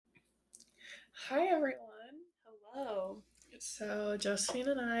Hi everyone. Hello. So Josephine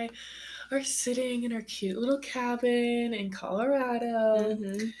and I are sitting in our cute little cabin in Colorado.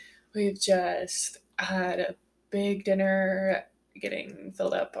 Mm-hmm. We've just had a big dinner getting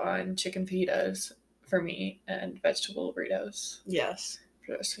filled up on chicken fajitas for me and vegetable burritos Yes.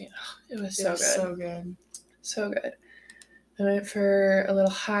 for Josephine. Oh, it was It so was good. so good. So good. I went for a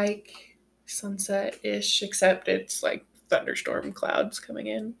little hike, sunset-ish, except it's like thunderstorm clouds coming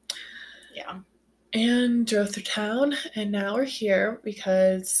in. Yeah. And drove through town, and now we're here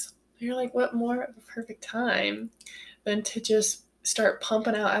because you're like, what more of a perfect time than to just start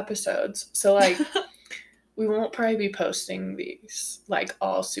pumping out episodes? So, like, we won't probably be posting these like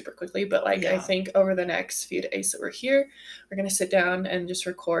all super quickly, but like, I Yeah. think over the next few days that we're here, we're going to sit down and just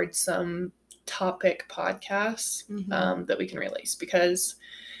record some topic podcasts Mm-hmm. that we can release because,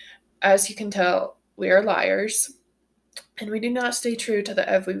 as you can tell, we are liars and we do not stay true to the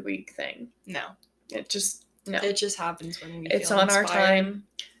every week thing. No. It just, no. It just happens when we It's feel on our inspired. time.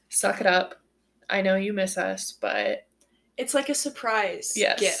 Suck it up. I know you miss us, but It's like a surprise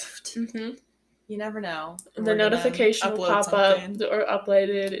gift. Mm-hmm. You never know. The notification will pop up or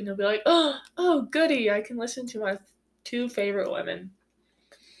uploaded, and you'll be like, oh, goody! I can listen to my two favorite women.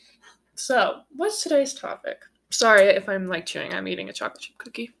 So, what's today's topic? Sorry if I'm like chewing. I'm eating a chocolate chip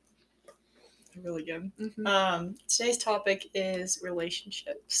cookie. Really good. Mm-hmm. Today's topic is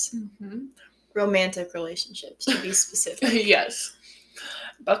relationships. Mm-hmm. Romantic relationships, to be specific. Yes.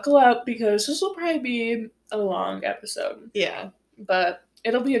 Buckle up because this will probably be a long episode. Yeah. But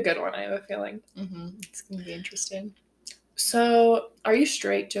it'll be a good one, I have a feeling. Mm-hmm. It's going to be interesting. So, are you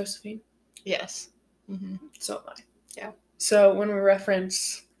straight, Josephine? Yes. Mm-hmm. So am I. Yeah. So, when we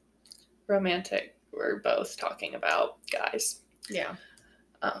reference romantic, we're both talking about guys. Yeah.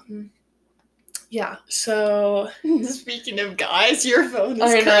 Yeah, so Speaking of guys, your phone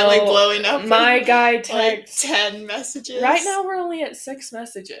is currently blowing up. My guy text like 10 messages. Right now we're only at 6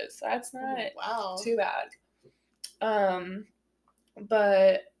 messages. That's not too bad.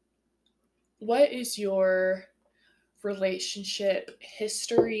 But what is your relationship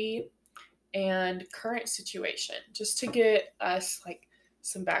history and current situation? Just to get us like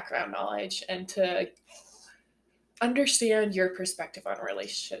some background knowledge and to understand your perspective on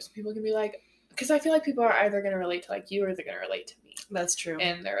relationships. People can be like, because I feel like people are either going to relate to like you or they're going to relate to me. That's true.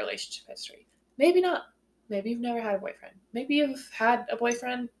 In their relationship history. Maybe not. Maybe you've never had a boyfriend. Maybe you've had a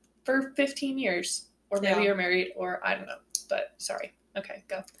boyfriend for 15 years. Or maybe you're married, or I don't know. But sorry. Okay,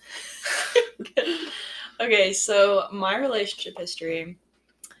 go. Okay, so my relationship history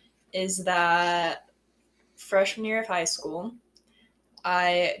is that freshman year of high school,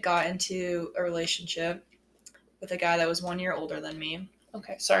 I got into a relationship with a guy that was 1 year older than me.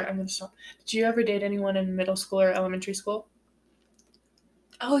 Okay, sorry, I'm going to stop. Did you ever date anyone in middle school or elementary school?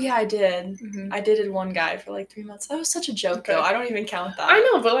 Oh, yeah, I did. Mm-hmm. I dated one guy for like 3 months. That was such a joke, though. I don't even count that. I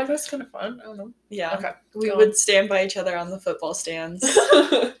know, but like that's kind of fun. I don't know. Yeah. Okay. We would stand by each other on the football stands,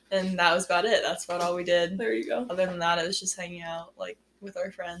 and that was about it. That's about all we did. There you go. Other than that, it was just hanging out like with our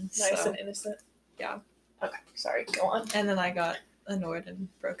friends. Nice and innocent. Yeah. Okay, sorry. Go on. And then I got annoyed and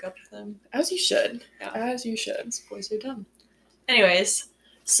broke up with him. As you should. Yeah. As you should. These boys are dumb. Anyways,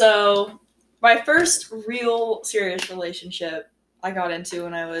 so my first real serious relationship I got into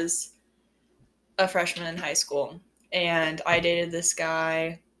when I was a freshman in high school. And I dated this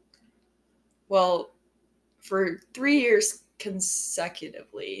guy, well, for 3 years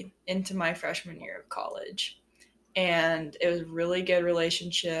consecutively into my freshman year of college. And it was a really good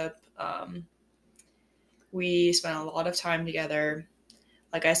relationship. We spent a lot of time together.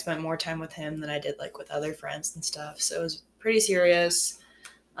 Like, I spent more time with him than I did, like, with other friends and stuff. So it was pretty serious.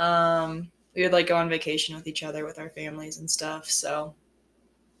 We would, like, go on vacation with each other with our families and stuff. So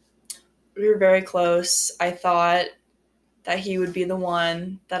we were very close. I thought that he would be the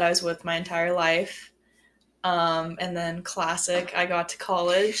one that I was with my entire life. And then classic, I got to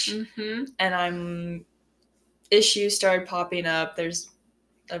college. Mm-hmm. And issues started popping up. There's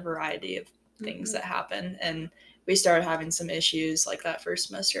a variety of things that happen. And we started having some issues like that first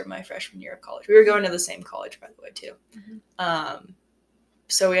semester of my freshman year of college. We were going to the same college, by the way, too. Mm-hmm.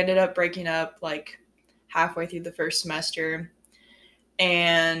 So we ended up breaking up like halfway through the first semester.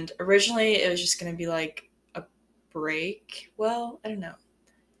 And originally it was just going to be like a break. Well, I don't know.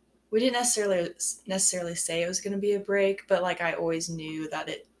 We didn't necessarily say it was going to be a break, but like I always knew that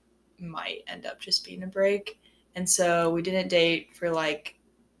it might end up just being a break. And so we didn't date for like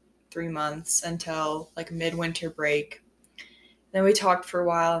 3 months until like midwinter break. Then we talked for a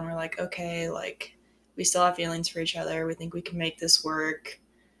while and we're like, okay, like we still have feelings for each other. We think we can make this work.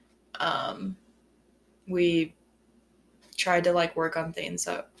 We tried to like work on things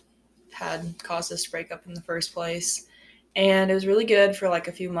that had caused us to break up in the first place. And it was really good for like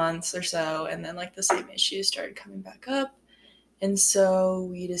a few months or so. And then like the same issues started coming back up. And so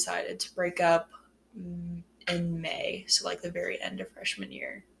we decided to break up in May. So like the very end of freshman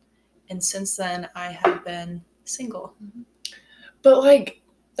year. And since then I have been single. But like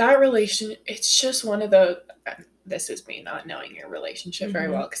that relation, it's just one of the, this is me not knowing your relationship very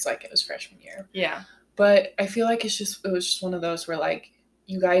well because like it was freshman year. Yeah. But I feel like it was just one of those where like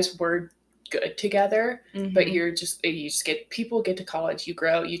you guys were good together, but you just people get to college, you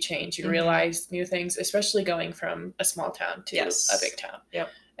grow, you change, you realize new things, especially going from a small town to a big town. Yep.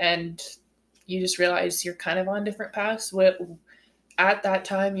 And you just realize you're kind of on different paths. At that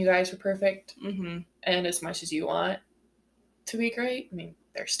time, you guys were perfect. And as much as you want to be great, I mean,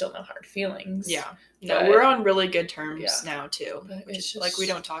 there's still no hard feelings. Yeah. No, we're on really good terms now too. Which is just, like we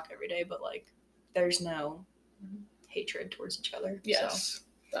don't talk every day, but like there's no hatred towards each other. Yes. So.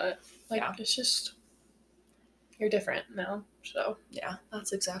 But like it's just you're different now. So yeah,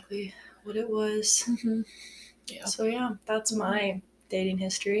 that's exactly what it was. Yeah. So yeah, that's my dating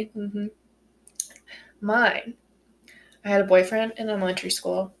history. Mine. I had a boyfriend in elementary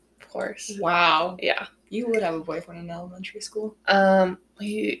school, of course. Wow. Yeah. You would have a boyfriend in elementary school.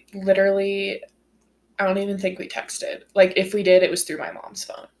 We literally, I don't even think we texted. Like if we did, it was through my mom's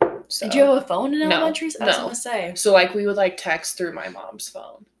phone. So, did you have a phone in elementary school? I was gonna say. So like we would like text through my mom's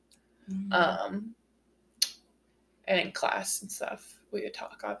phone. And in class and stuff, we would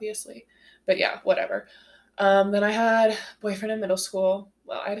talk, obviously. But yeah, whatever. Then I had a boyfriend in middle school.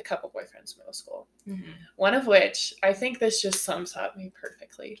 Well, I had a couple boyfriends in middle school. One of which, I think this just sums up me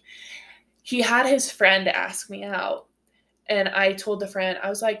perfectly. He had his friend ask me out. And I told the friend, I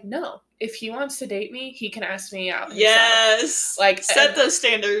was like, no, if he wants to date me, he can ask me out himself. Yes. Like set those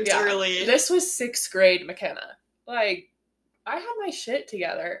standards early. This was 6th grade McKenna. Like, I had my shit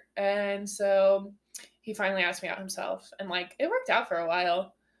together. And so he finally asked me out himself. And like, it worked out for a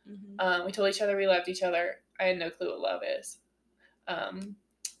while. We told each other we loved each other. I had no clue what love is.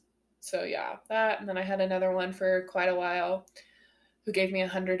 So yeah, that. And then I had another one for quite a while who gave me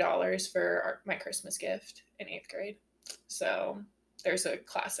 $100 for my Christmas gift in 8th grade. So there's a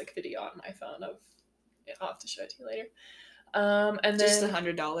classic video on my phone of it. I'll have to show it to you later. And just then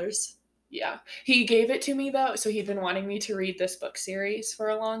 $100. Yeah. He gave it to me though. So he'd been wanting me to read this book series for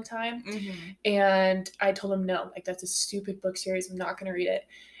a long time. And I told him, no, like that's a stupid book series. I'm not going to read it.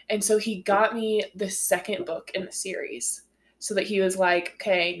 And so he got me the second book in the series so that he was like,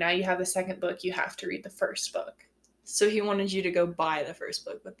 okay, now you have the second book. You have to read the first book. So he wanted you to go buy the first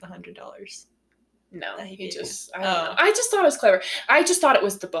book with the $100. No, he just, I don't know. I just thought it was clever. I just thought it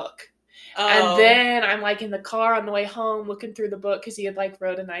was the book. And then I'm like in the car on the way home looking through the book because he had like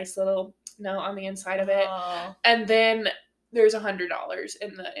wrote a nice little note on the inside of it. And then there's $100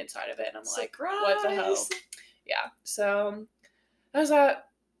 in the inside of it. And I'm like, what the hell? Yeah. So I was at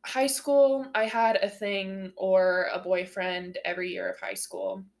high school. I had a thing or a boyfriend every year of high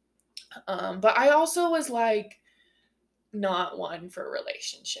school. But I also was like, not one for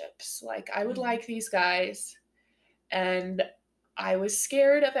relationships. Like I would like these guys and I was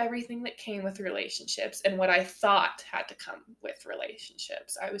scared of everything that came with relationships and what I thought had to come with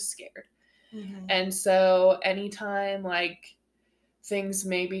relationships. I was scared. And so anytime like things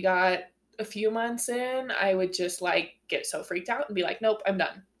maybe got a few months in, I would just like get so freaked out and be like, nope, I'm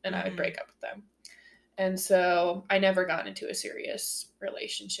done. And I would break up with them. And so I never got into a serious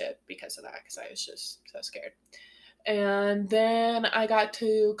relationship because of that, because I was just so scared. And then I got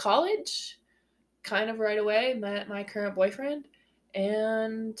to college kind of right away, met my current boyfriend,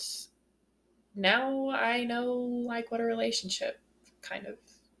 and now I know like what a relationship kind of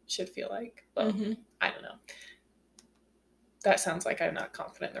should feel like. Well, I don't know. That sounds like I'm not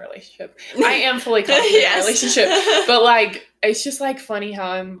confident in the relationship. I am fully confident in the relationship. But like it's just like funny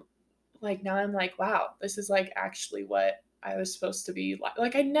how I'm like now I'm like, wow, this is like actually what I was supposed to be like.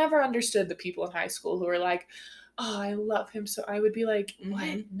 Like I never understood the people in high school who were like, oh, I love him. So I would be like,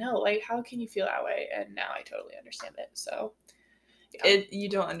 what? No, like, how can you feel that way? And now I totally understand it. So, yeah. You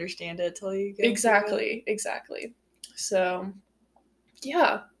don't understand it till you get Exactly. So,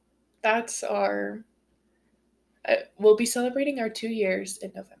 yeah, that's our, we'll be celebrating our 2 years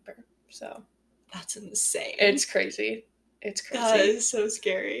in November. So. That's insane. It's crazy. That is so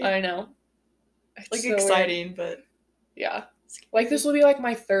scary. I know. It's like so exciting, weird. But. Yeah. Like this will be like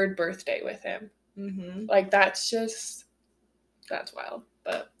my 3rd birthday with him. Like that's wild.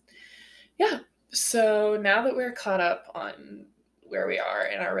 But yeah, so now that we're caught up on where we are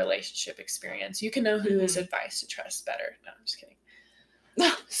in our relationship experience, you can know who is advised to trust better. No, I'm just kidding.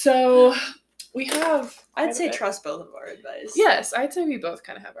 So we have. I'd say trust both of our advice. Yes, I'd say we both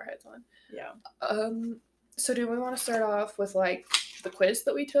kind of have our heads on. Yeah. So do we want to start off with like the quiz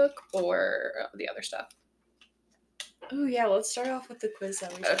that we took or the other stuff? Oh yeah, let's start off with the quiz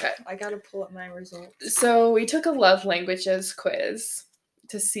that we took. Okay. I gotta pull up my results. So we took a love languages quiz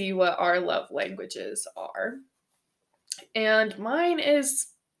to see what our love languages are. And mine is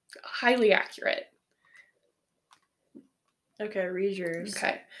highly accurate. Okay, read yours.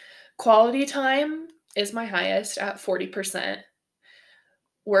 Okay. Quality time is my highest at 40%.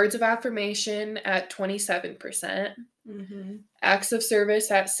 Words of affirmation at 27%. Mm-hmm. Acts of service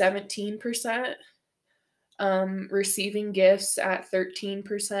at 17%. Receiving gifts at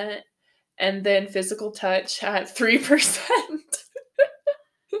 13%. And then physical touch at 3%.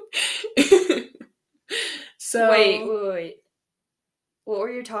 So wait. What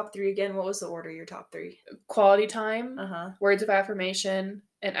were your top 3 again? What was the order of your top 3? Quality time, words of affirmation,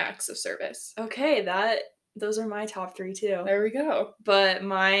 and acts of service. Okay, those are my top 3 too. There we go. But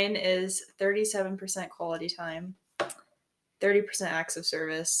mine is 37% quality time, 30% acts of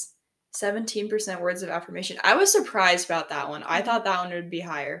service, 17% words of affirmation. I was surprised about that one. I thought that one would be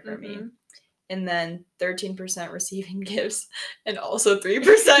higher for me. And then 13% receiving gifts, and also 3%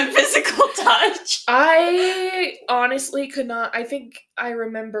 physical touch. I honestly could not. I think I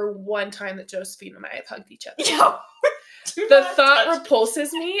remember one time that Josephine and I have hugged each other. Yeah. The thought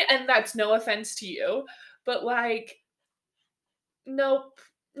repulses me, and that's no offense to you, but like, nope,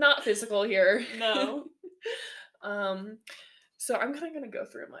 not physical here. No. So I'm kind of going to go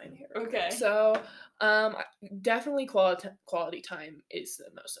through mine here. Okay. So, definitely quality time is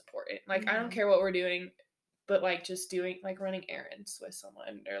the most important. Like, I don't care what we're doing, but like just doing, like running errands with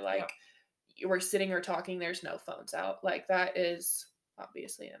someone or like we're sitting or talking, there's no phones out. Like that is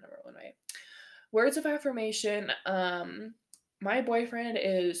obviously the number one way. Words of affirmation. My boyfriend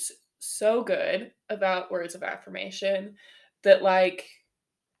is so good about words of affirmation that like,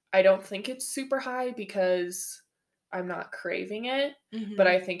 I don't think it's super high because I'm not craving it, but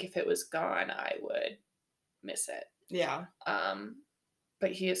I think if it was gone, I would miss it. Yeah.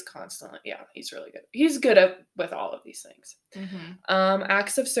 But he is constantly, he's really good. He's good with all of these things.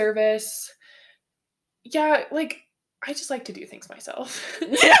 Acts of service. Yeah, like, I just like to do things myself.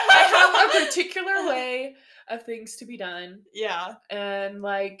 I have a particular way of things to be done. Yeah. And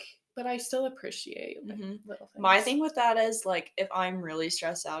like, but I still appreciate little things. My thing with that is, like, if I'm really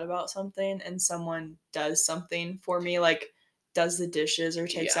stressed out about something and someone does something for me, like does the dishes or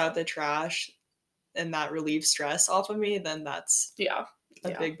takes out the trash, and that relieves stress off of me, then that's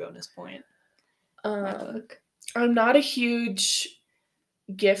a big bonus point. I'm not a huge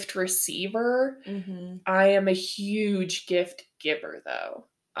gift receiver. I am a huge gift giver, though.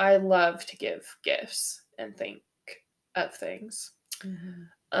 I love to give gifts and think of things.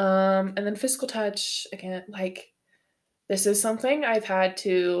 And then physical touch, again, like, this is something I've had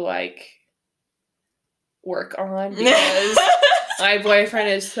to, like, work on because my boyfriend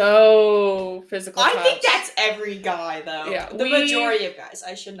is so physical touch. I think that's every guy, though. Yeah, the majority of guys.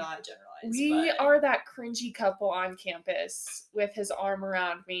 I should not generalize. We are that cringy couple on campus with his arm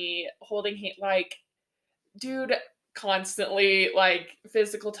around me, holding hand, like, dude, constantly, like,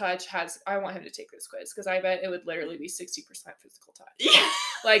 physical touch I want him to take this quiz because I bet it would literally be 60% physical touch. Yeah.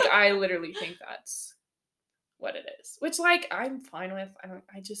 Like, I literally think that's what it is, which, like, I'm fine with.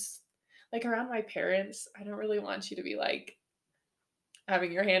 I just, like, around my parents, I don't really want you to be, like,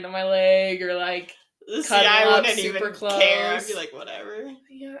 having your hand on my leg or, like, cutting up super close. Care. I'd be like, whatever.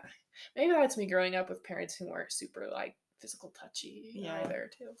 Yeah. Maybe that's me growing up with parents who weren't super, like, physical touchy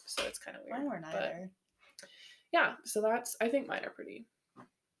either, too. So it's kind of weird. Mine weren't either. Yeah, so I think mine are pretty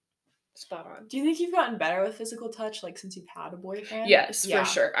spot on. Do you think you've gotten better with physical touch, like, since you've had a boyfriend? Yes, for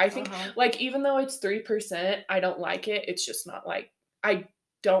sure. I think, like, even though it's 3%, I don't like it. It's just not, like, I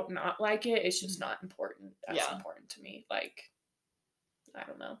don't not like it. It's just not important. That's important to me. Like, I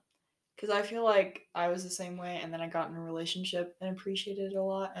don't know. Because I feel like I was the same way, and then I got in a relationship and appreciated it a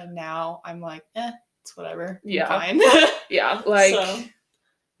lot, and now I'm like, it's whatever. Yeah. Fine. Yeah, like,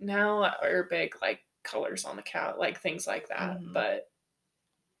 now we're big, like, colors on the couch, like, things like that, but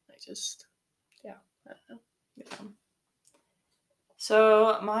I just, I don't know. Yeah.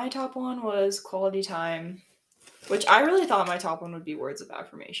 So, my top one was quality time, which I really thought my top one would be words of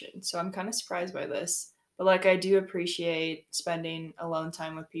affirmation, so I'm kind of surprised by this. But, like, I do appreciate spending alone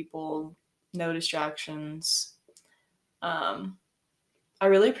time with people, no distractions. I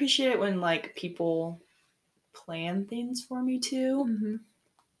really appreciate it when, like, people plan things for me, too.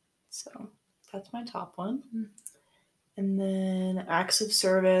 So, that's my top one. And then acts of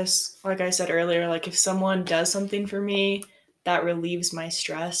service, like I said earlier, like, if someone does something for me that relieves my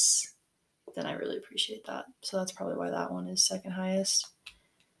stress, then I really appreciate that. So that's probably why that one is second highest.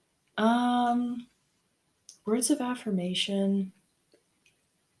 Words of affirmation.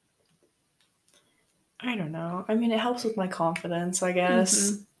 I don't know. I mean, it helps with my confidence, I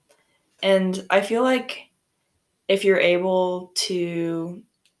guess. Mm-hmm. And I feel like if you're able to...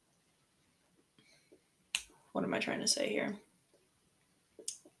 What am I trying to say here?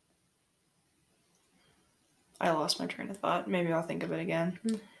 I lost my train of thought. Maybe I'll think of it again.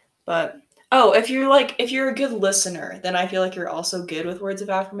 Mm-hmm. But, if you're a good listener, then I feel like you're also good with words of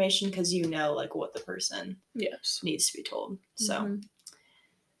affirmation because you know, like, what the person needs to be told. So, mm-hmm.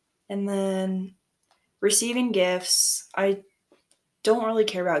 And then receiving gifts. I don't really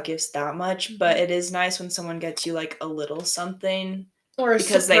care about gifts that much, but it is nice when someone gets you, like, a little something. Or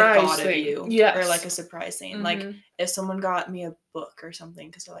because they thought of you. Yes. Or, like, a surprise thing. Mm-hmm. Like, if someone got me a book or something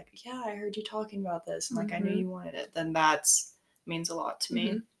because they're like, yeah, I heard you talking about this. And, like, I knew you wanted it. Then that means a lot to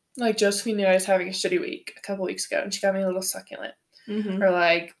me. Like, Josephine knew I was having a shitty week a couple weeks ago, and she got me a little succulent. Mm-hmm. Or,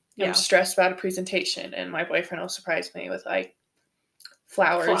 like, I'm stressed about a presentation, and my boyfriend will surprise me with, like,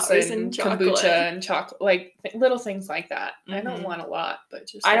 flowers and kombucha and chocolate. Like, little things like that. Mm-hmm. I don't want a lot, but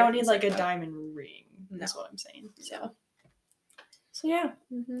just... I don't need, like, a diamond ring. No. That's what I'm saying. So yeah,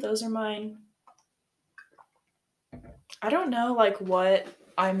 those are mine. I don't know, like, what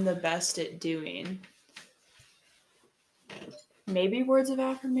I'm the best at doing. Maybe words of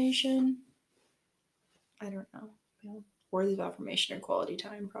affirmation. I don't know. Yeah. Words of affirmation or quality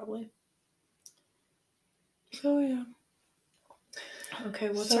time, probably. So, yeah. Okay,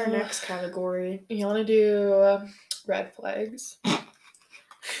 what's our next category? You want to do red flags?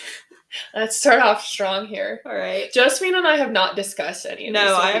 Let's start off strong here. All right. Josephine and I have not discussed any of these.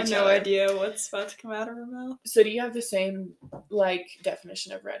 No, I have no idea what's about to come out of her mouth. So do you have the same, like,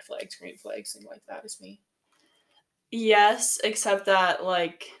 definition of red flags, green flags, things like that as me? Yes, except that,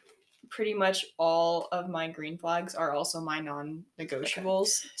 like, pretty much all of my green flags are also my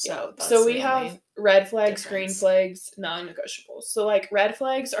non-negotiables. Okay. So we have red flags, green flags, non-negotiables. So, like, red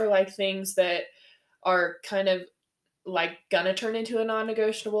flags are, like, things that are kind of, like, gonna turn into a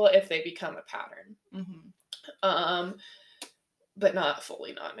non-negotiable if they become a pattern. Mm-hmm. But not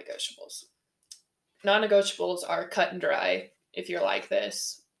fully non-negotiables. Non-negotiables are cut and dry. If you're like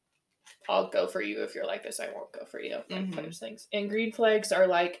this, I'll go for you. If you're like this, I won't go for you. Like, those things. And green flags are,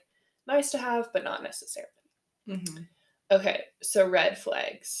 like, nice to have, but not necessarily. Mm-hmm. Okay, so red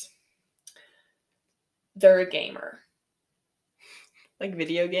flags. They're a gamer. Like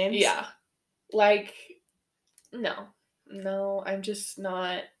video games? Yeah. Like, no, I'm just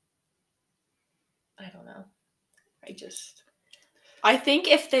not, I don't know. I think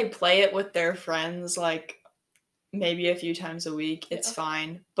if they play it with their friends, like, maybe a few times a week, it's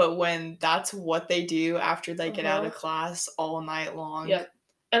fine. But when that's what they do after they get out of class all night long,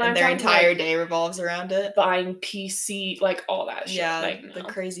 and their entire day revolves around it. Buying PC, like, all that shit. Yeah, like, no. The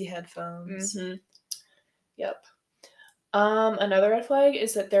crazy headphones. Mm-hmm. Yep. Another red flag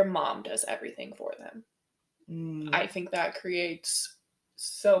is that their mom does everything for them. I think that creates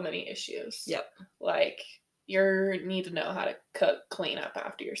so many issues. Yep. Like, you need to know how to cook, clean up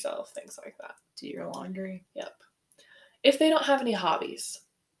after yourself, things like that. Do your laundry. Yep. If they don't have any hobbies,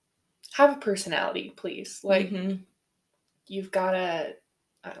 have a personality, please. Like, you've got to,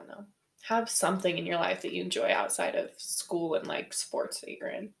 I don't know, have something in your life that you enjoy outside of school and, like, sports that you're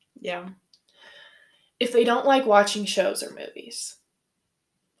in. Yeah. If they don't like watching shows or movies,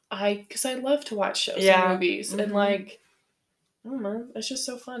 because I love to watch shows and movies, and, like, I don't know, it's just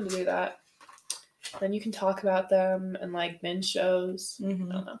so fun to do that. Then you can talk about them and, like, binge shows. I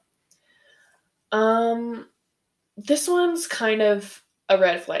don't know. This one's kind of a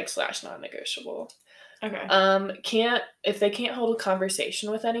red flag / non-negotiable. Okay. If they can't hold a conversation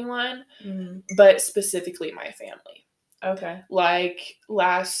with anyone, but specifically my family. Okay. Like,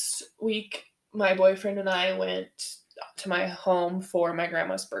 last week, my boyfriend and I went to my home for my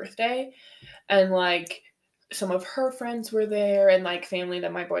grandma's birthday, and, like, some of her friends were there, and, like, family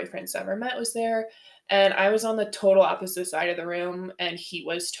that my boyfriend's never met was there, and I was on the total opposite side of the room, and he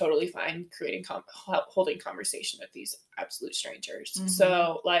was totally fine holding conversation with these absolute strangers.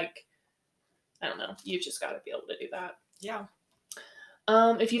 So, like, I don't know, you've just got to be able to do that. Yeah.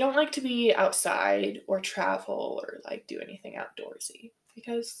 If you don't like to be outside or travel or, like, do anything outdoorsy,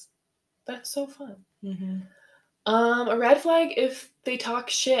 because that's so fun. A red flag if they talk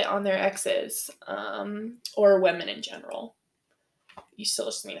shit on their exes, or women in general. You still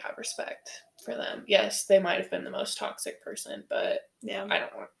just need to have respect for them. Yes, they might have been the most toxic person, but I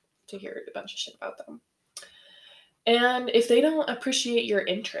don't want to hear a bunch of shit about them. And if they don't appreciate your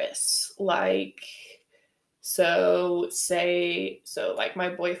interests, like, So like my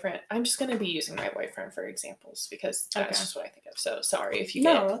boyfriend, I'm just going to be using my boyfriend for examples because that's just what I think of. So sorry if you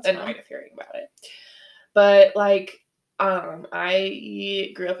get annoyed of hearing about it. But like,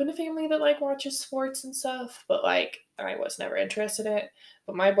 I grew up in a family that like watches sports and stuff, but like I was never interested in it.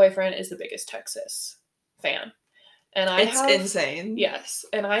 But my boyfriend is the biggest Texas fan. And it's insane. Yes.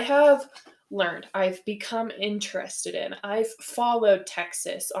 And I have learned, I've become interested in, I've followed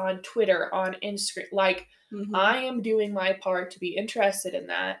Texas on Twitter, on Instagram. Like, I am doing my part to be interested in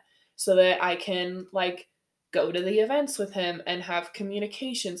that so that I can, like, go to the events with him and have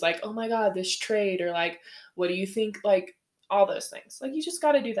communications like, oh my God, this trade, or like, what do you think? Like, all those things. Like, you just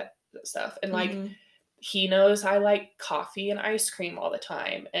got to do that stuff. And, like, he knows I like coffee and ice cream all the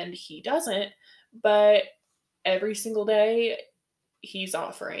time, and he doesn't. But every single day he's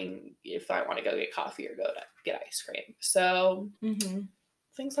offering if I want to go get coffee or go to get ice cream. So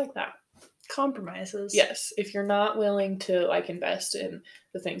things like that. Compromises. Yes. If you're not willing to like invest in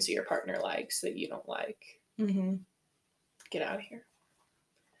the things that your partner likes that you don't like, get out of here.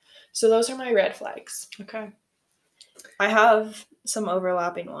 So those are my red flags. Okay. I have some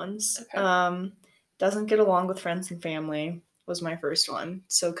overlapping ones. Okay. Doesn't get along with friends and family was my first one.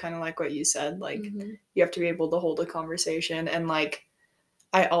 So kind of like what you said, like you have to be able to hold a conversation. And like,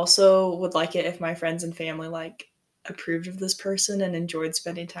 I also would like it if my friends and family like approved of this person and enjoyed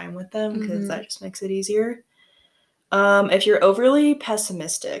spending time with them, because that just makes it easier. If you're overly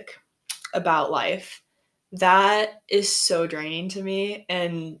pessimistic about life, that is so draining to me.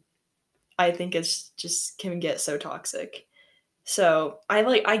 And I think it's just can get so toxic. So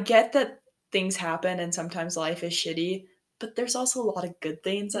I get that things happen and sometimes life is shitty, but there's also a lot of good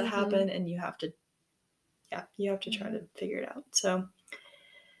things that happen, and you have to try to figure it out. So,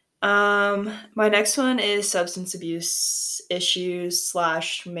 my next one is substance abuse issues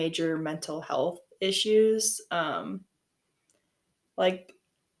 / major mental health issues. Like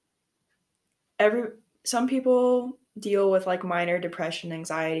some people deal with like minor depression,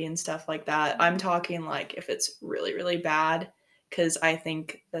 anxiety, and stuff like that. I'm talking like if it's really, really bad, because I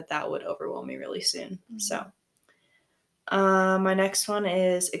think that would overwhelm me really soon. So, my next one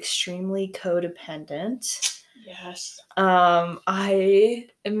is extremely codependent. Yes. I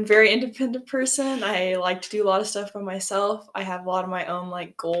am a very independent person. I like to do a lot of stuff by myself. I have a lot of my own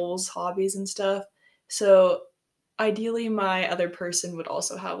like goals, hobbies, and stuff. So ideally my other person would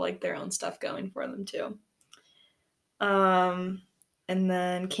also have like their own stuff going for them too. And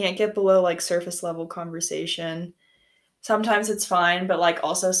then can't get below like surface level conversation. Sometimes it's fine, but like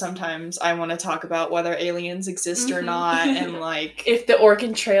also sometimes I want to talk about whether aliens exist or not, and like if the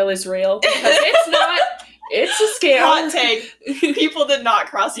Oregon Trail is real, because it's not. It's a scam. Hot take. People did not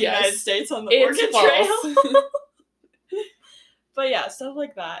cross the United States on the Oregon Trail. But yeah, stuff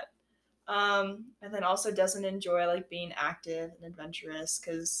like that. And then also doesn't enjoy like being active and adventurous,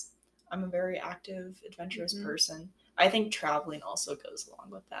 because I'm a very active, adventurous person. I think traveling also goes along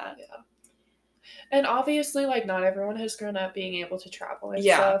with that. Yeah. And obviously, like, not everyone has grown up being able to travel and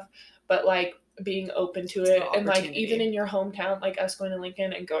stuff, but like being open to it, and like even in your hometown, like us going to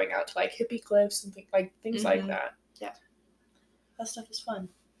Lincoln and going out to like hippie cliffs and things like that. Yeah, that stuff is fun.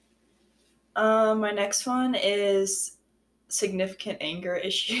 My next one is significant anger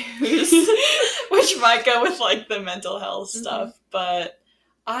issues, which might go with like the mental health stuff, but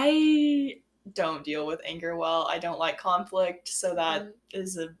I don't deal with anger well. I don't like conflict, so that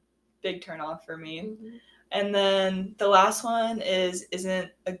is a big turn off for me. And then the last one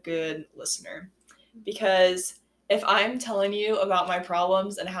isn't a good listener, because if I'm telling you about my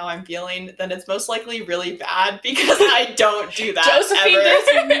problems and how I'm feeling, then it's most likely really bad, because I don't do that. Josephine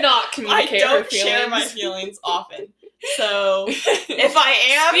does not communicate her feelings. I don't share my feelings often. So if I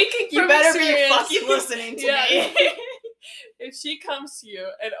am, you better be fucking listening to me. If she comes to you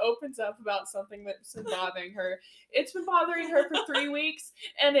and opens up about something that's been bothering her, it's been bothering her for 3 weeks,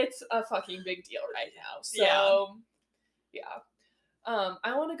 and it's a fucking big deal right now. So, yeah.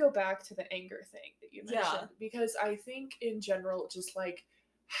 I want to go back to the anger thing that you mentioned, because I think in general, just like,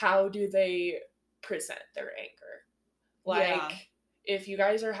 how do they present their anger? Like, if you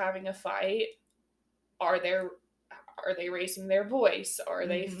guys are having a fight, are they raising their voice? Are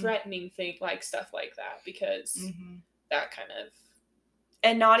they threatening things, like stuff like that? Because that kind of,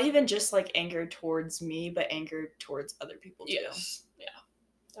 and not even just like anger towards me, but anger towards other people too. Yes. Yeah,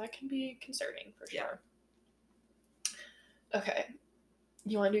 that can be concerning for sure. Okay,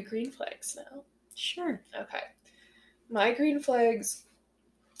 you want to do green flags now? Sure. Okay, my green flags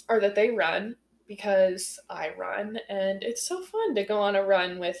are that they run, because I run, and it's so fun to go on a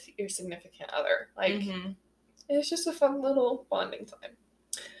run with your significant other. Like, it's just a fun little bonding time.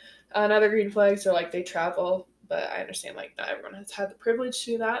 Another green flags are like they travel, but I understand like not everyone has had the privilege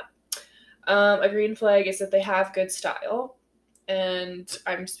to do that. A green flag is that they have good style. And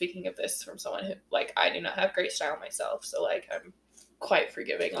I'm speaking of this from someone who, like, I do not have great style myself, so, like, I'm quite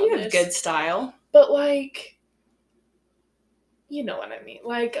forgiving on this. You have good style. But, like, you know what I mean.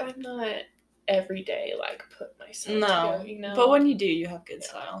 Like, I'm not every day, like, put myself together, you know? But when you do, you have good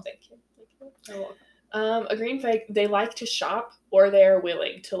style. Thank you. You're welcome. A green flag, they like to shop, or they're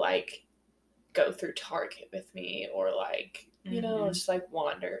willing to, like, go through Target with me, or, like, you know, just, like,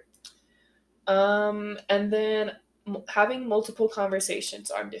 wander. And then having multiple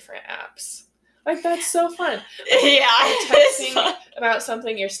conversations on different apps. Like, that's so fun. Like, yeah. You're texting about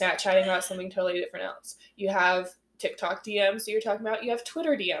something, you're Snapchatting about something totally different else. You have TikTok DMs that you're talking about. You have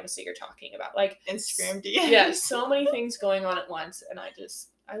Twitter DMs that you're talking about. Like, Instagram DMs. Yeah, so many things going on at once. And I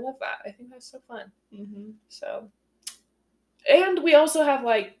love that. I think that's so fun. So, and we also have,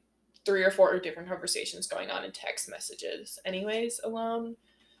 like, 3 or 4 different conversations going on in text messages anyways alone.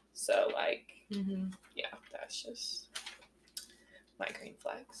 So, like, yeah, that's just my green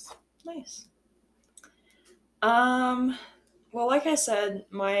flags. Nice. Well, like I said,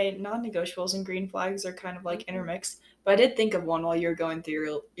 my non-negotiables and green flags are kind of, like, intermixed. But I did think of one while you were going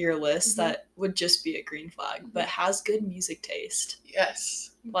through your list that would just be a green flag, but has good music taste.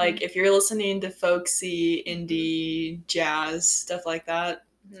 Yes. Like, if you're listening to folksy, indie, jazz, stuff like that,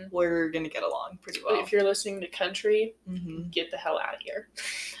 we're going to get along pretty well. But if you're listening to country, get the hell out of here.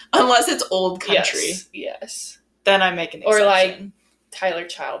 Unless it's old country. Yes. Then I make an exception. Or, like, Tyler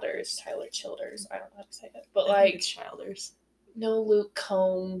Childers. I don't know how to say it. But, like, it's Childers. No Luke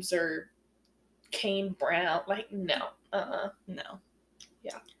Combs or Kane Brown. Like, no. No.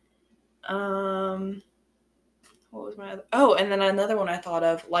 Yeah. What was my other... Oh, and then another one I thought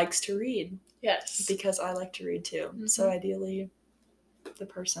of, likes to read. Yes. Because I like to read too. So ideally, the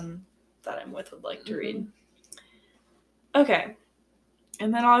person that I'm with would like to read. Okay.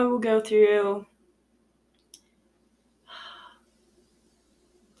 And then I will go through...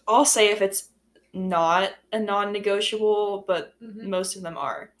 I'll say if it's not a non-negotiable, but most of them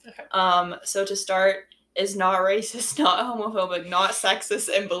are. Okay. So to start, is not racist, not homophobic, not sexist,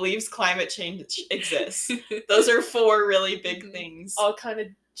 and believes climate change exists. Those are 4 really big things. I'll kind of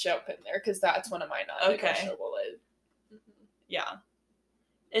jump in there because that's one of my non-negotiable. Yeah.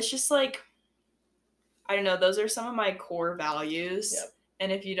 It's just like, I don't know, those are some of my core values. Yep.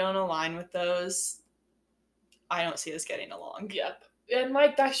 And if you don't align with those, I don't see us getting along. Yep. And,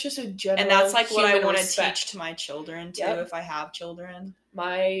 like, that's just a general. And that's, like, what I want to respect. teach to my children, too, if I have children.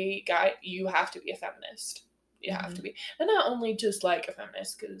 My guy, you have to be a feminist. You have to be. And not only just, like, a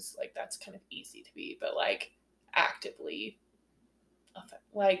feminist, because, like, that's kind of easy to be, but, like, actively,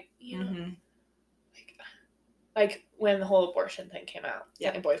 like, you know, like, when the whole abortion thing came out,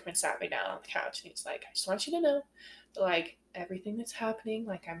 my boyfriend sat me down on the couch, and he's like, I just want you to know, that, like, everything that's happening,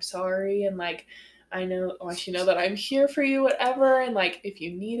 like, I'm sorry, and, like, I want you to know that I'm here for you, whatever, and, like, if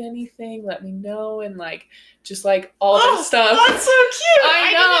you need anything, let me know, and, like, just, like, all this stuff. That's so cute!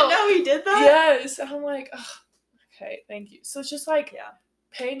 I know. didn't know he did that. Yes. And I'm like, oh, okay, thank you. So it's just, like,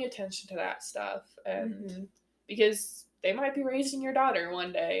 paying attention to that stuff, and because they might be raising your daughter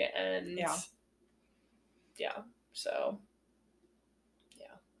one day, and so,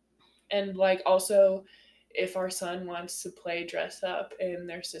 and, like, also, if our son wants to play dress up in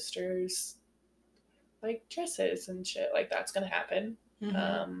their sister's, like, dresses and shit, like, that's gonna happen.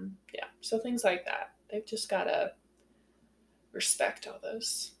 So things like that. They've just gotta respect all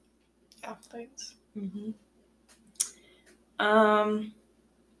those things.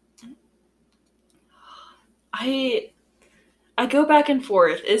 I go back and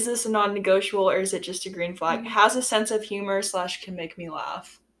forth. Is this a non-negotiable or is it just a green flag? Has a sense of humor / can make me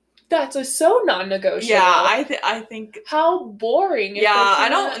laugh. That's so non-negotiable. Yeah, I think. How boring. I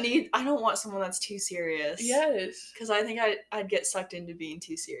don't want someone that's too serious. Yes. Because I think I'd get sucked into being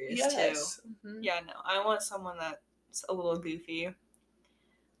too serious too. Yeah, no. I want someone that's a little goofy.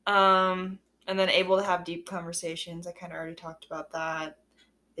 And then able to have deep conversations. I kind of already talked about that.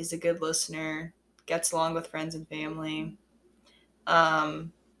 Is a good listener. Gets along with friends and family.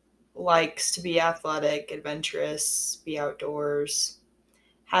 Likes to be athletic, adventurous, be outdoors.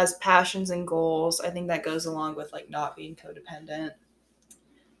 Has passions and goals. I think that goes along with, like, not being codependent.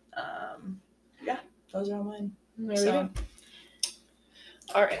 Those are all mine. So,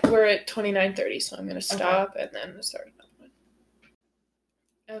 all right, we're at 29:30, so I'm gonna stop and then start another one.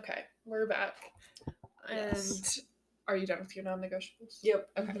 Okay, we're back. And are you done with your non-negotiables?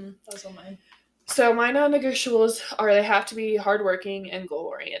 Yep. Okay, those are mine. So my non-negotiables are they have to be hardworking and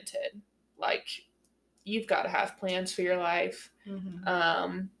goal-oriented. Like, you've got to have plans for your life.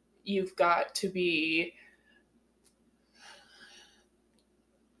 you've got to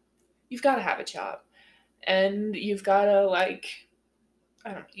have a job, and you've got to like,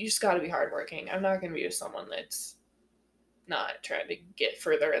 I don't know, you just got to be hardworking. I'm not going to be with someone that's not trying to get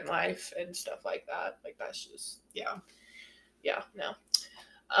further in life and stuff like that. Like, that's just, no.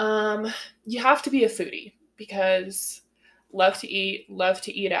 You have to be a foodie because love to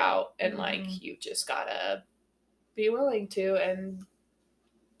eat out, and like, you just gotta be willing to and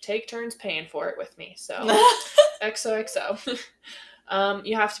take turns paying for it with me. So XOXO.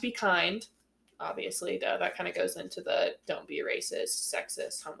 You have to be kind. Obviously, that kind of goes into the don't be racist,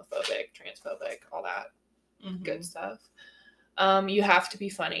 sexist, homophobic, transphobic, all that good stuff. You have to be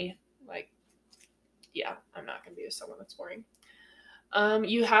funny. Like, yeah, I'm not going to be with someone that's boring.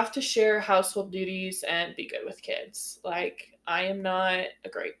 You have to share household duties and be good with kids. Like, I am not a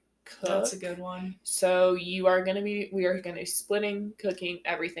great cook. That's a good one. So we are going to be splitting, cooking,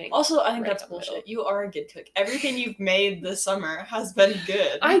 everything. Also, I think that's bullshit. You are a good cook. Everything you've made this summer has been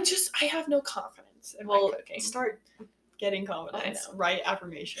good. I have no confidence in my cooking. Start getting confidence. Write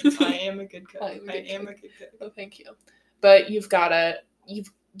affirmations. I am a good cook. I am a good cook. Oh, thank you. But you can't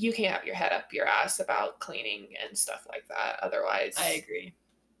have your head up your ass about cleaning and stuff like that. Otherwise, I agree.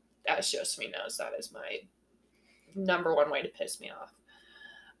 As Josephine knows, that is my number one way to piss me off.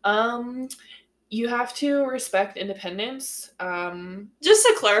 You have to respect independence. Just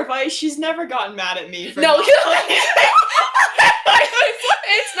to clarify, she's never gotten mad at me for no. Not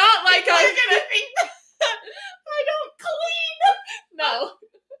it's not like you're gonna think that I don't clean. No.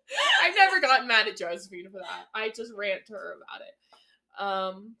 I've never gotten mad at Josephine for that. I just rant to her about it.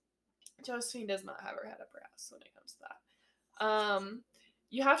 Josephine does not have her head up her ass when it comes to that.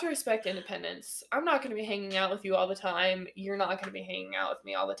 You have to respect independence. I'm not going to be hanging out with you all the time. You're not going to be hanging out with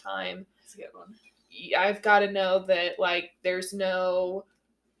me all the time. That's a good one. I've got to know that, like, there's no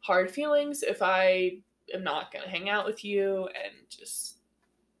hard feelings if I am not going to hang out with you, and just,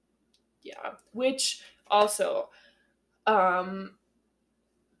 yeah. Which also, I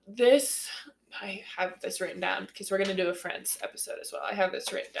have this written down because we're going to do a Friends episode as well. I have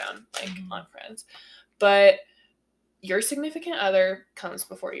this written down, like, on Friends. But your significant other comes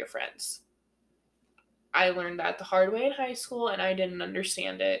before your friends. I learned that the hard way in high school, and I didn't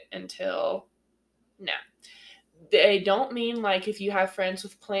understand it until now. They don't mean, like, if you have plans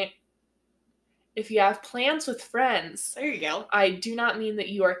with friends. There you go. I do not mean that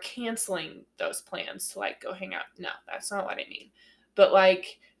you are canceling those plans to, like, go hang out. No, that's not what I mean. But,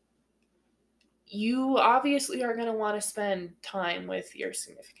 like, you obviously are going to want to spend time with your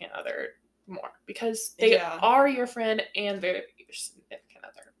significant other more because they are your friend and they're your significant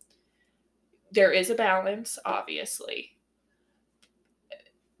other. There is a balance, obviously.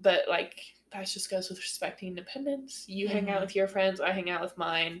 But, like, that just goes with respecting independence. You hang out with your friends, I hang out with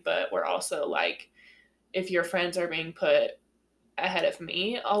mine, but we're also, like, if your friends are being put ahead of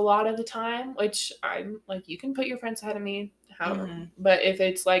me a lot of the time, which I'm, like, you can put your friends ahead of me, however. But if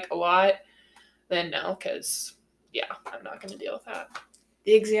it's, like, a lot, then no, because, yeah, I'm not going to deal with that.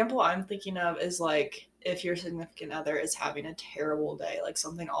 The example I'm thinking of is, like, if your significant other is having a terrible day, like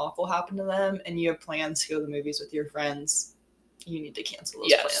something awful happened to them, and you have plans to go to the movies with your friends, you need to cancel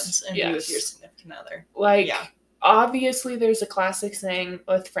those plans and be with your significant other. Like, obviously there's a classic saying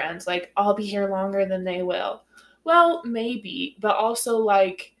with friends, like, I'll be here longer than they will. Well, maybe, but also,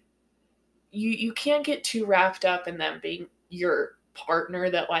 like, you can't get too wrapped up in them being your partner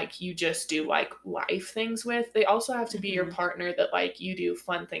that, like, you just do, like, life things with. They also have to be your partner that, like, you do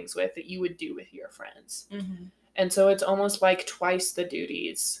fun things with that you would do with your friends. And so it's almost like twice the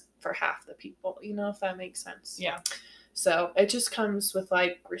duties for half the people, you know, if that makes sense. Yeah. So it just comes with,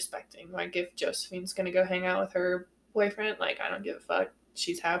 like, respecting. Like, if Josephine's gonna go hang out with her boyfriend, like, I don't give a fuck.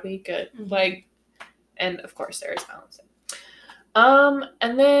 She's happy, good. Like, and of course there is balancing.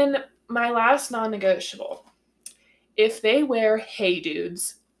 And then my last non-negotiable. If they wear hey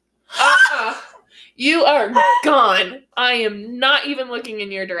dudes, you are gone. I am not even looking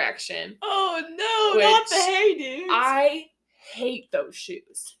in your direction. Oh no, not the hey dudes. I hate those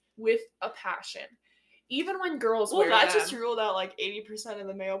shoes with a passion. Even when girls wear them. Well, that just ruled out like 80% of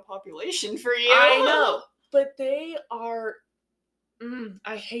the male population for you. I know. But they are,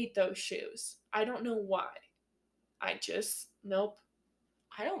 I hate those shoes. I don't know why. Nope.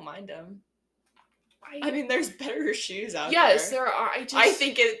 I don't mind them. I mean, there's better shoes out there. Yes, there are. I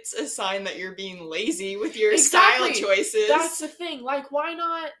think it's a sign that you're being lazy with your style choices. That's the thing. Like, why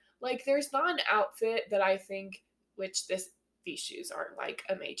not? Like, there's not an outfit that I think, which these shoes aren't, like,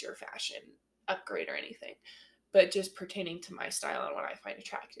 a major fashion upgrade or anything, but just pertaining to my style and what I find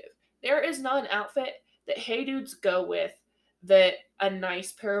attractive. There is not an outfit that hey dudes go with that a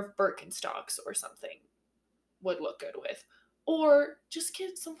nice pair of Birkenstocks or something would look good with. Or just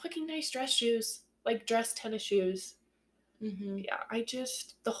get some fucking nice dress shoes, like dress tennis shoes. Mm-hmm. Yeah,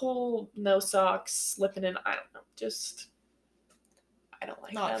 the whole no socks, slipping in, I don't know, I don't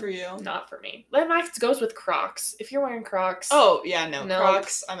like Not them. for you. Not for me. That max goes with Crocs. If you're wearing Crocs. Oh, yeah, no.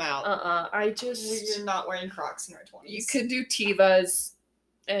 Crocs, I'm out. You're not wearing Crocs in our 20s. You could do Tevas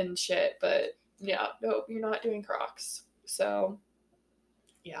and shit, but yeah, no, you're not doing Crocs. So,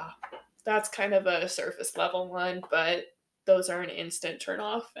 yeah, that's kind of a surface level one, but those are an instant turn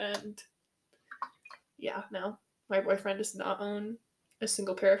off. And yeah, no, my boyfriend does not own a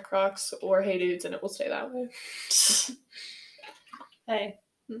single pair of Crocs or Hey Dudes, and it will stay that way. Hey,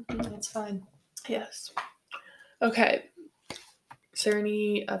 that's fine. Yes. Okay. Is there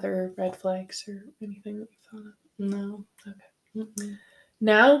any other red flags or anything that you thought of? No. Okay. Mm-mm.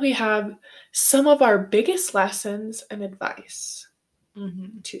 Now we have some of our biggest lessons and advice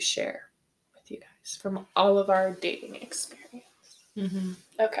to share with you guys from all of our dating experience.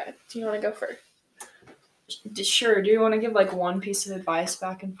 Okay. Do you want to go first? Sure. Do you want to give like one piece of advice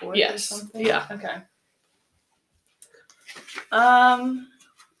back and forth or something? Yeah. Okay. Let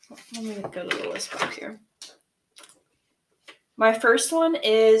me go to the list back here. My first one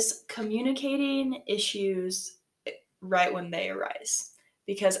is communicating issues right when they arise.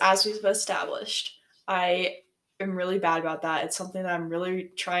 Because as we've established, I am really bad about that. It's something that I'm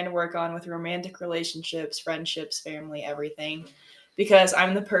really trying to work on with romantic relationships, friendships, family, everything. Because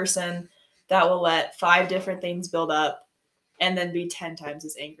I'm the person that will let 5 different things build up and then be 10 times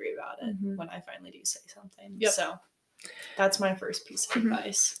as angry about it when I finally do say something. Yep. So that's my first piece of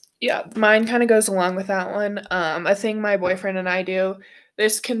advice. Yeah, mine kind of goes along with that one. A thing my boyfriend and I do,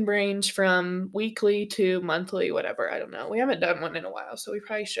 this can range from weekly to monthly, whatever. I don't know. We haven't done one in a while, so we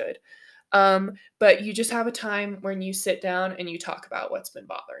probably should. But you just have a time when you sit down and you talk about what's been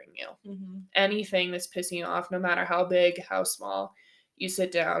bothering you. Anything that's pissing you off, no matter how big, how small, you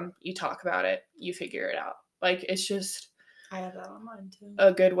sit down, you talk about it, you figure it out. Like, it's just I have that on mine too.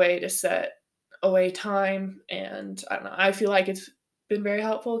 A good way to set away time. And I don't know, I feel like it's been very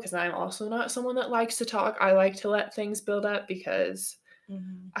helpful because I'm also not someone that likes to talk. I like to let things build up because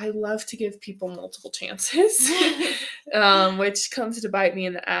I love to give people multiple chances, which comes to bite me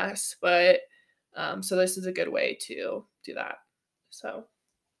in the ass. But so this is a good way to do that. So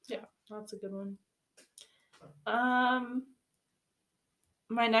yeah, that's a good one.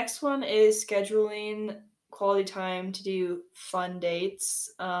 My next one is scheduling quality time to do fun dates.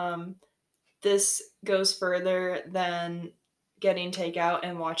 This goes further than getting takeout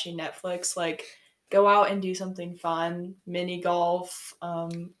and watching Netflix. Like, go out and do something fun, mini golf,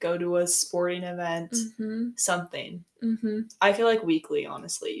 go to a sporting event, something. I feel like weekly,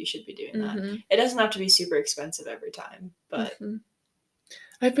 honestly, you should be doing that. It doesn't have to be super expensive every time, but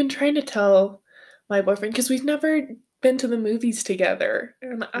I've been trying to tell my boyfriend because we've never been to the movies together.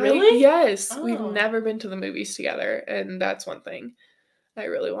 And really? Yes, we've never been to the movies together, and that's one thing I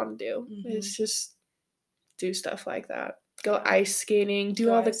really want to do. Is just do stuff like that. Go ice skating,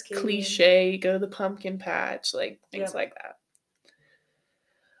 do all the cliche, go to the pumpkin patch, like things like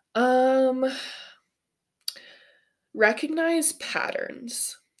that. Recognize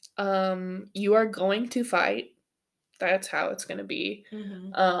patterns. You are going to fight. That's how it's going to be.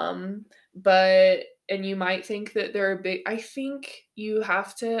 And you might think that there are I think you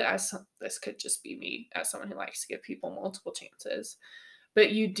have to, this could just be me as someone who likes to give people multiple chances,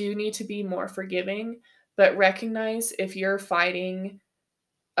 but you do need to be more forgiving, but recognize if you're fighting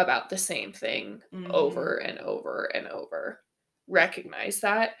about the same thing over and over and over, recognize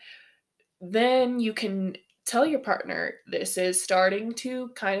that. Then you can tell your partner this is starting to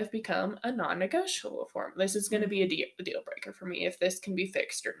kind of become a non-negotiable form. This is going to be a deal breaker for me if this can be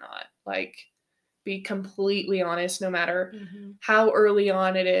fixed or not. Like, be completely honest, no matter how early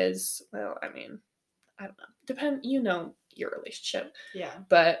on it is. Well, I mean, I don't know. Your relationship. Yeah.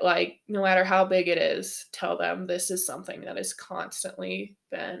 But like, no matter how big it is, tell them this is something that has constantly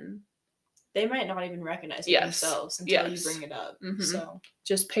been. They might not even recognize it themselves until you bring it up. So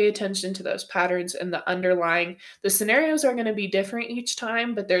just pay attention to those patterns and the scenarios are going to be different each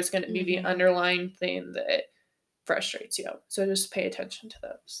time, but there's going to be the underlying thing that frustrates you. So just pay attention to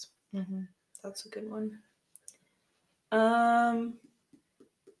those. That's a good one.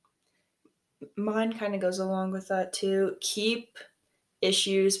 Mine kind of goes along with that too. Keep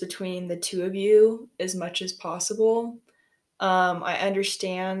issues between the two of you as much as possible. I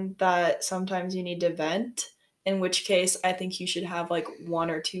understand that sometimes you need to vent, in which case I think you should have like 1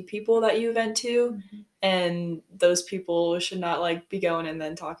 or 2 people that you vent to, and those people should not like be going and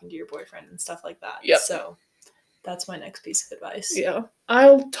then talking to your boyfriend and stuff like that. Yep. So That's my next piece of advice. Yeah.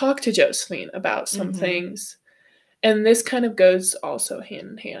 I'll talk to Josephine about some things. And this kind of goes also hand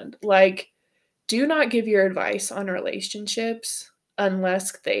in hand. Like, do not give your advice on relationships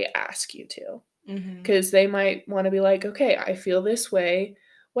unless they ask you to. Because they might want to be like, okay, I feel this way.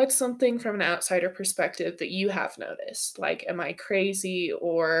 What's something from an outsider perspective that you have noticed? Like, am I crazy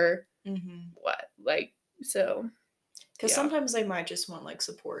or what? Like, so. Because sometimes they might just want, like,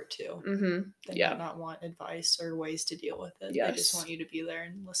 support, too. They might not want advice or ways to deal with it. They just want you to be there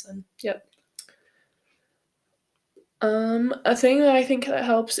and listen. Yep. A thing that I think that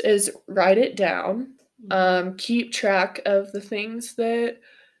helps is write it down. Keep track of the things that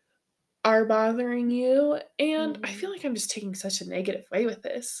are bothering you. And I feel like I'm just taking such a negative way with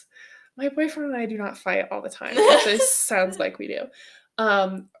this. My boyfriend and I do not fight all the time. This sounds like we do.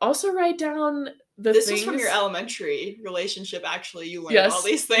 Also write down the things. This was from your elementary relationship, actually. You learned all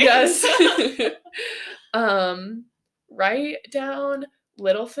these things. Yes. Write down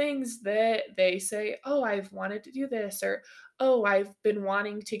little things that they say, oh, I've wanted to do this, or oh, I've been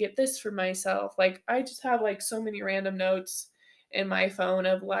wanting to get this for myself. Like, I just have like so many random notes in my phone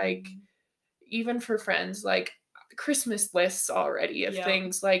of like, even for friends, like Christmas lists already of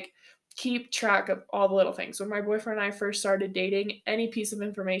things. Like, keep track of all the little things. When my boyfriend and I first started dating, any piece of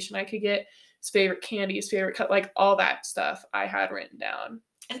information I could get, his favorite candy, his favorite cut, like all that stuff I had written down.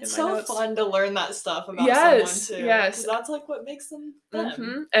 It's so fun to learn that stuff about someone too. Yes. Because that's like what makes them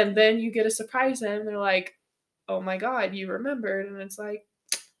them. And then you get a surprise and they're like, oh my God, you remembered. And it's like,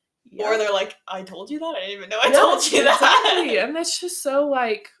 or they're like, I told you that? I didn't even know I told you that. Exactly. And it's just so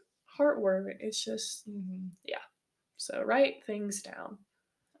like heartwarming. It's just, So write things down.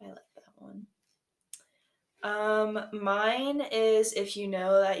 I like that one. Mine is if you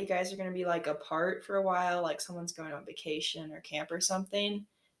know that you guys are going to be like apart for a while, like someone's going on vacation or camp or something,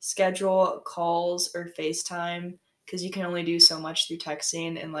 schedule calls or FaceTime, because you can only do so much through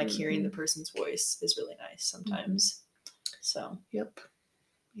texting, and like hearing the person's voice is really nice sometimes. So Yep.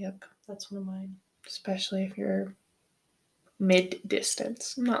 That's one of mine. Especially if you're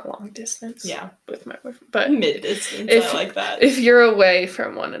mid-distance, not long distance. Yeah, with my boyfriend, but mid-distance. I like that. If you're away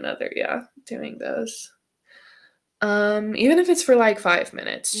from one another, doing those. Even if it's for like 5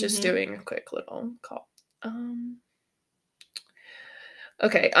 minutes, just doing a quick little call.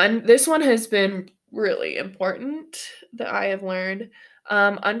 Okay, and this one has been really important that I have learned.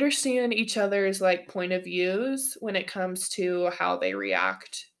 Understand each other's like point of views when it comes to how they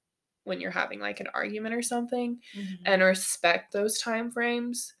react when you're having like an argument or something, and respect those time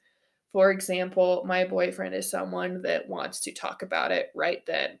frames. For example, my boyfriend is someone that wants to talk about it right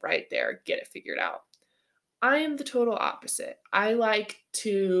then, right there, get it figured out. I am the total opposite. I like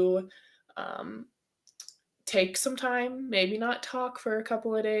to take some time, maybe not talk for a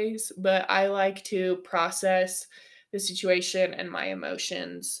couple of days, but I like to process the situation and my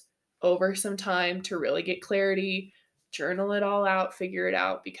emotions over some time to really get clarity, journal it all out, figure it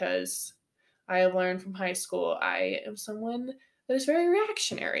out, because I have learned from high school I am someone that is very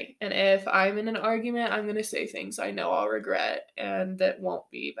reactionary. And if I'm in an argument, I'm going to say things I know I'll regret and that won't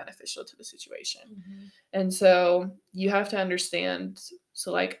be beneficial to the situation. And so you have to understand.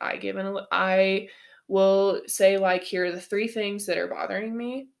 So like I will say like, here are the 3 things that are bothering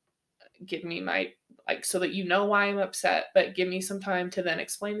me. Give me my, like, so that you know why I'm upset, but give me some time to then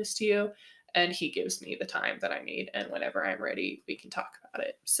explain this to you. And he gives me the time that I need. And whenever I'm ready, we can talk about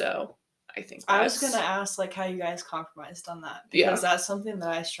it. So I think I was going to ask like how you guys compromised on that, because that's something that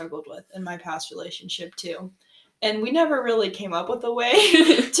I struggled with in my past relationship too. And we never really came up with a way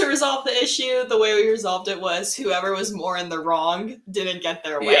to resolve the issue. The way we resolved it was whoever was more in the wrong didn't get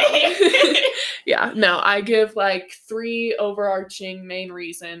their way. No, I give like 3 overarching main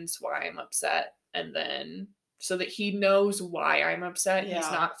reasons why I'm upset. And then so that he knows why I'm upset.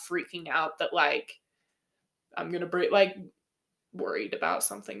 He's not freaking out that like I'm going to break, like worried about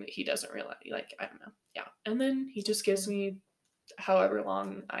something that he doesn't realize. Like, I don't know. Yeah. And then he just gives me however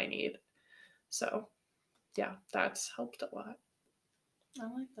long I need. So yeah, that's helped a lot. I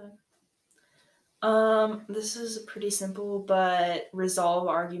like that. This is pretty simple, but resolve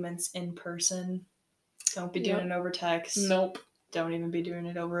arguments in person. Don't be doing it over text. Nope. Don't even be doing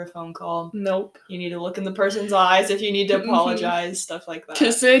it over a phone call. Nope. You need to look in the person's eyes if you need to apologize, stuff like that.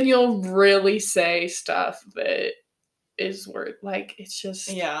 Because then you'll really say stuff that is worth, like, it's just,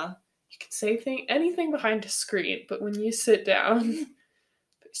 you can say anything behind a screen, but when you sit down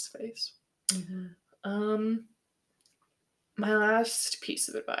face to face. My last piece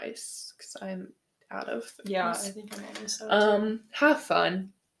of advice, because I'm out of things. I think I'm almost out. Have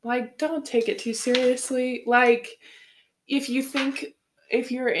fun. Like, don't take it too seriously. Like, if you think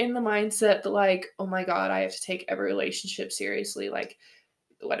if you're in the mindset that like, oh my God, I have to take every relationship seriously, like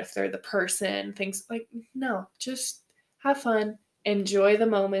what if they're the person, things like, no, just have fun, enjoy the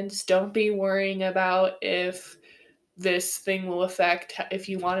moments, don't be worrying about if this thing will affect if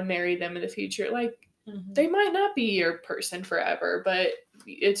you want to marry them in the future. Like, they might not be your person forever, but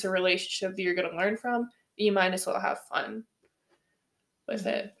it's a relationship that you're going to learn from. You might as well have fun with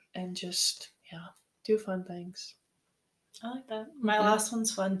it and just, do fun things. I like that. My last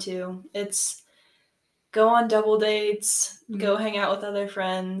one's fun too. It's go on double dates, go hang out with other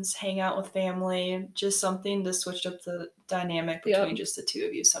friends, hang out with family. Just something to switch up the dynamic between just the two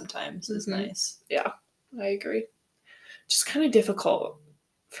of you sometimes is nice. Yeah, I agree. Just kind of difficult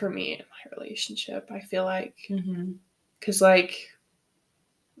for me in my relationship, I feel like. Because, like,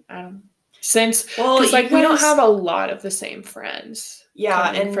 I don't know. Because, like, we don't have a lot of the same friends. Yeah,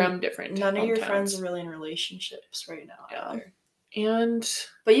 coming and from different none of your hometowns. friends are really in relationships right now either. And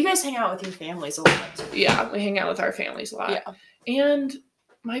but you guys hang out with your families a lot too. Yeah, we hang out with our families a lot. Yeah. And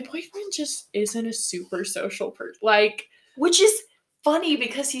my boyfriend just isn't a super social person. Like, which is funny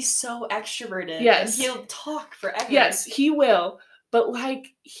because he's so extroverted. Yes. And he'll talk forever. Yes, he will. But like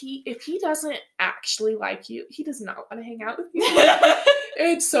if he doesn't actually like you, he does not want to hang out with you.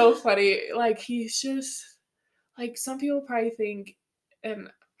 It's so funny. Like, he's just like, some people probably think,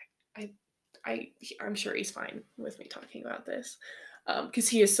 and I'm sure he's fine with me talking about this, because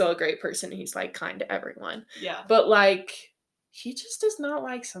he is so a great person. He's like kind to everyone. Yeah. But like, he just does not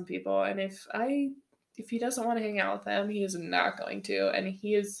like some people, and if he doesn't want to hang out with them, he is not going to, and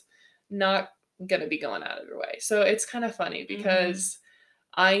he is not gonna be going out of your way. So it's kind of funny because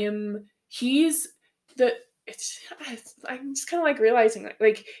I'm just kind of like realizing that,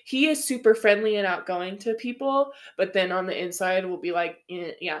 like, he is super friendly and outgoing to people, but then on the inside will be like,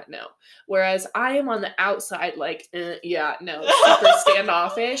 yeah, no. Whereas I am on the outside like, yeah, no, super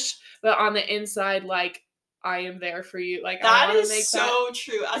standoffish, but on the inside, like, I am there for you. Like, that is so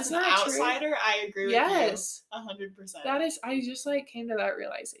true. As an outsider, true? I agree with Yes. you 100%. That is, I just like came to that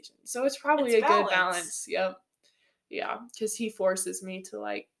realization. So it's probably a good balance. Yep. Yeah, because he forces me to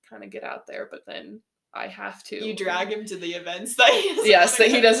like kind of get out there, but then I have to. You drag him to the events that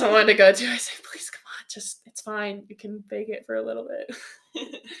he doesn't want to go to. I say, please, come on, just, it's fine. You can fake it for a little bit.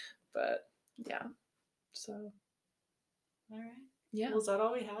 But yeah, so. All right. Yeah. Well, is that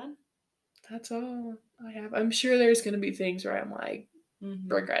all we had? That's all I have. I'm sure there's going to be things where I'm like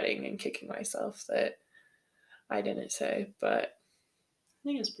regretting and kicking myself that I didn't say, but I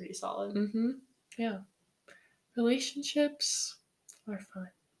think it's pretty solid. Yeah. Relationships are fun.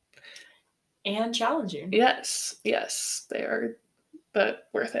 And challenging. Yes, they are, but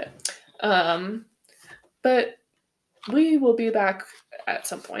worth it. But we will be back at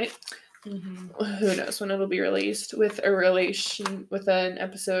some point. Who knows when it'll be released with an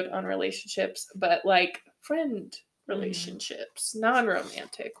episode on relationships, but like friend relationships,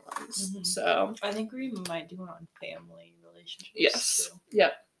 non-romantic ones. So I think we might do one on family relationships. Yes. Too.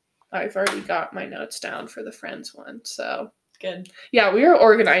 Yep. I've already got my notes down for the friends one, so good. Yeah, we are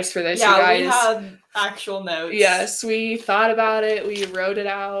organized for this, you guys. We have actual notes. Yes, we thought about it. We wrote it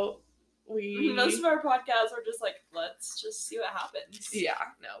out. Most of our podcasts are just like, let's just see what happens. Yeah,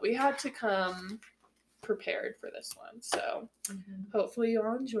 no, we had to come prepared for this one. So hopefully you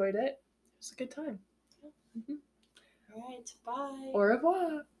all enjoyed it. It was a good time. All right, bye. Au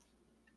revoir.